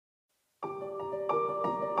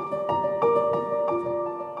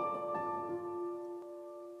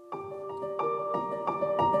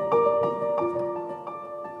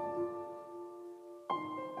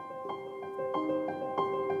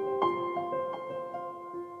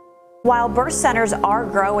While birth centers are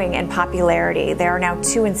growing in popularity, there are now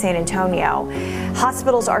 2 in San Antonio,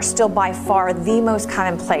 hospitals are still by far the most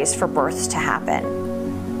common place for births to happen.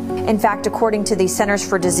 In fact, according to the Centers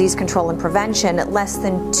for Disease Control and Prevention, less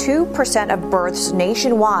than 2% of births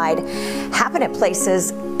nationwide happen at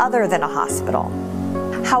places other than a hospital.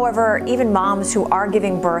 However, even moms who are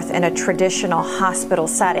giving birth in a traditional hospital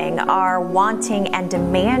setting are wanting and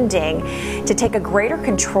demanding to take a greater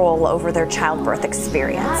control over their childbirth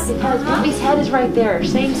experience. Because baby's head is right there,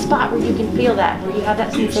 same spot where you can feel that, where you have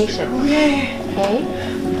that sensation. Okay?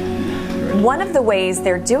 One of the ways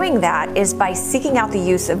they're doing that is by seeking out the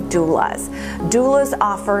use of doulas. Doulas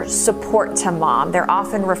offer support to mom. They're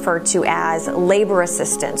often referred to as labor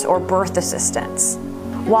assistants or birth assistants.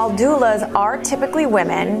 While doulas are typically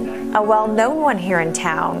women, a well-known one here in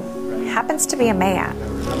town happens to be a man.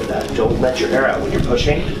 Don't let your air out when you're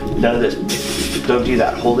pushing. None of this. Don't do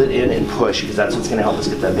that. Hold it in and push, because that's what's going to help us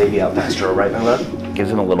get that baby out faster. All right, my love?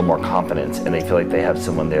 Gives them a little more confidence, and they feel like they have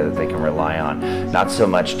someone there that they can rely on. Not so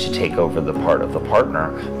much to take over the part of the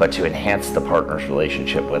partner, but to enhance the partner's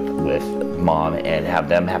relationship with mom and have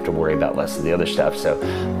them have to worry about less of the other stuff. So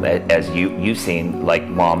as you've seen, like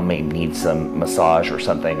mom may need some massage or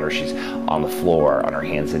something, or she's on the floor on her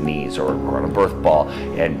hands and knees or on a birth ball,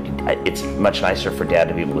 and it's much nicer for dad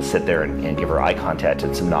to be able to sit there and give her eye contact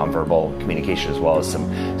and some nonverbal communication, as well as some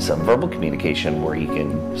verbal communication where he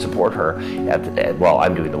can support her while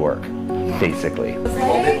I'm doing the work, basically.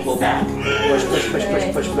 Hold it, pull back. Push, push, push,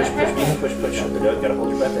 push, push, push, push, push, push. Gotta hold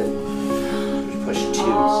your breath in. Push 2, 3,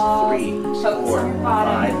 4,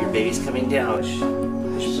 5. Your baby's coming down. Push, push,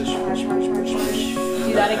 push, push, push, push.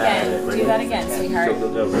 Do that again. Do that again, sweetheart.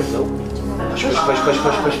 Go. Push, push, push, push,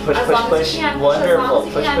 push, push, push, push. Wonderful.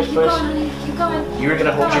 Push, push, push. Keep going. You're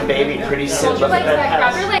gonna hold your baby pretty soon. Look at that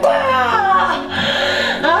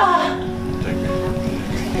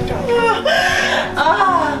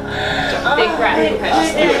Big breath.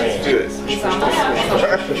 Let's do it. Push,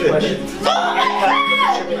 push, push. Look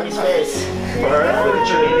at your baby's face. Alright, look at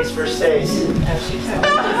your baby's first face.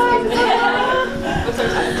 What's our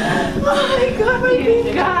time? Oh my God, my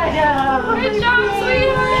baby got Good job,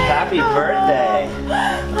 sweetheart. Happy birthday.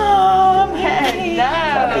 Oh, man.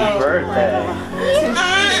 Happy birthday.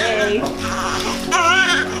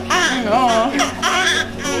 Oh,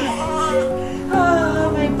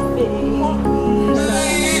 my baby.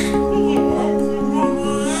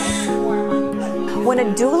 When a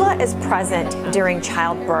doula is present during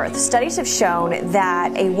childbirth, studies have shown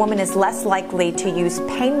that a woman is less likely to use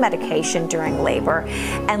pain medication during labor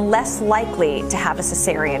and less likely to have a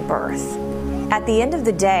cesarean birth. At the end of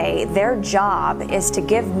the day, their job is to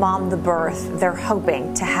give mom the birth they're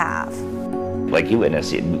hoping to have. Like you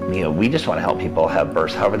witnessed, we just want to help people have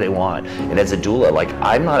births however they want. And as a doula, like,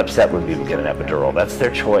 I'm not upset when people get an epidural. That's their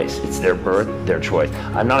choice. It's their birth, their choice.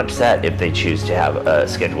 I'm not upset if they choose to have a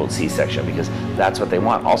scheduled C-section, because that's what they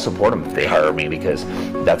want. I'll support them if they hire me, because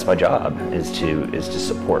that's my job, is to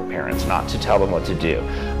support parents, not to tell them what to do.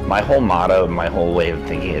 My whole motto, my whole way of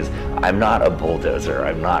thinking is, I'm not a bulldozer.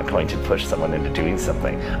 I'm not going to push someone into doing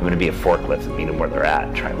something. I'm going to be a forklift and meet them where they're at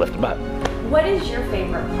and try and lift them up. What is your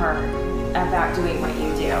favorite part about doing what you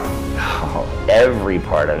do? Oh, every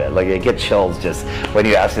part of it. Like, I get chills just when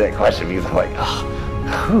you ask me that question, because I'm like,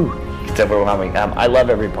 oh, it's overwhelming. I love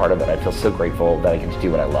every part of it. I feel so grateful that I get to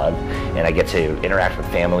do what I love, and I get to interact with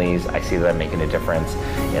families. I see that I'm making a difference,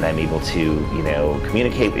 and I'm able to,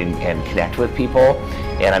 communicate and connect with people,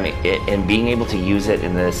 and being able to use it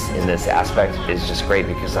in this aspect is just great,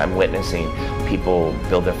 because I'm witnessing people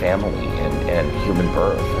build their family and human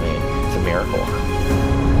birth. I mean, it's a miracle.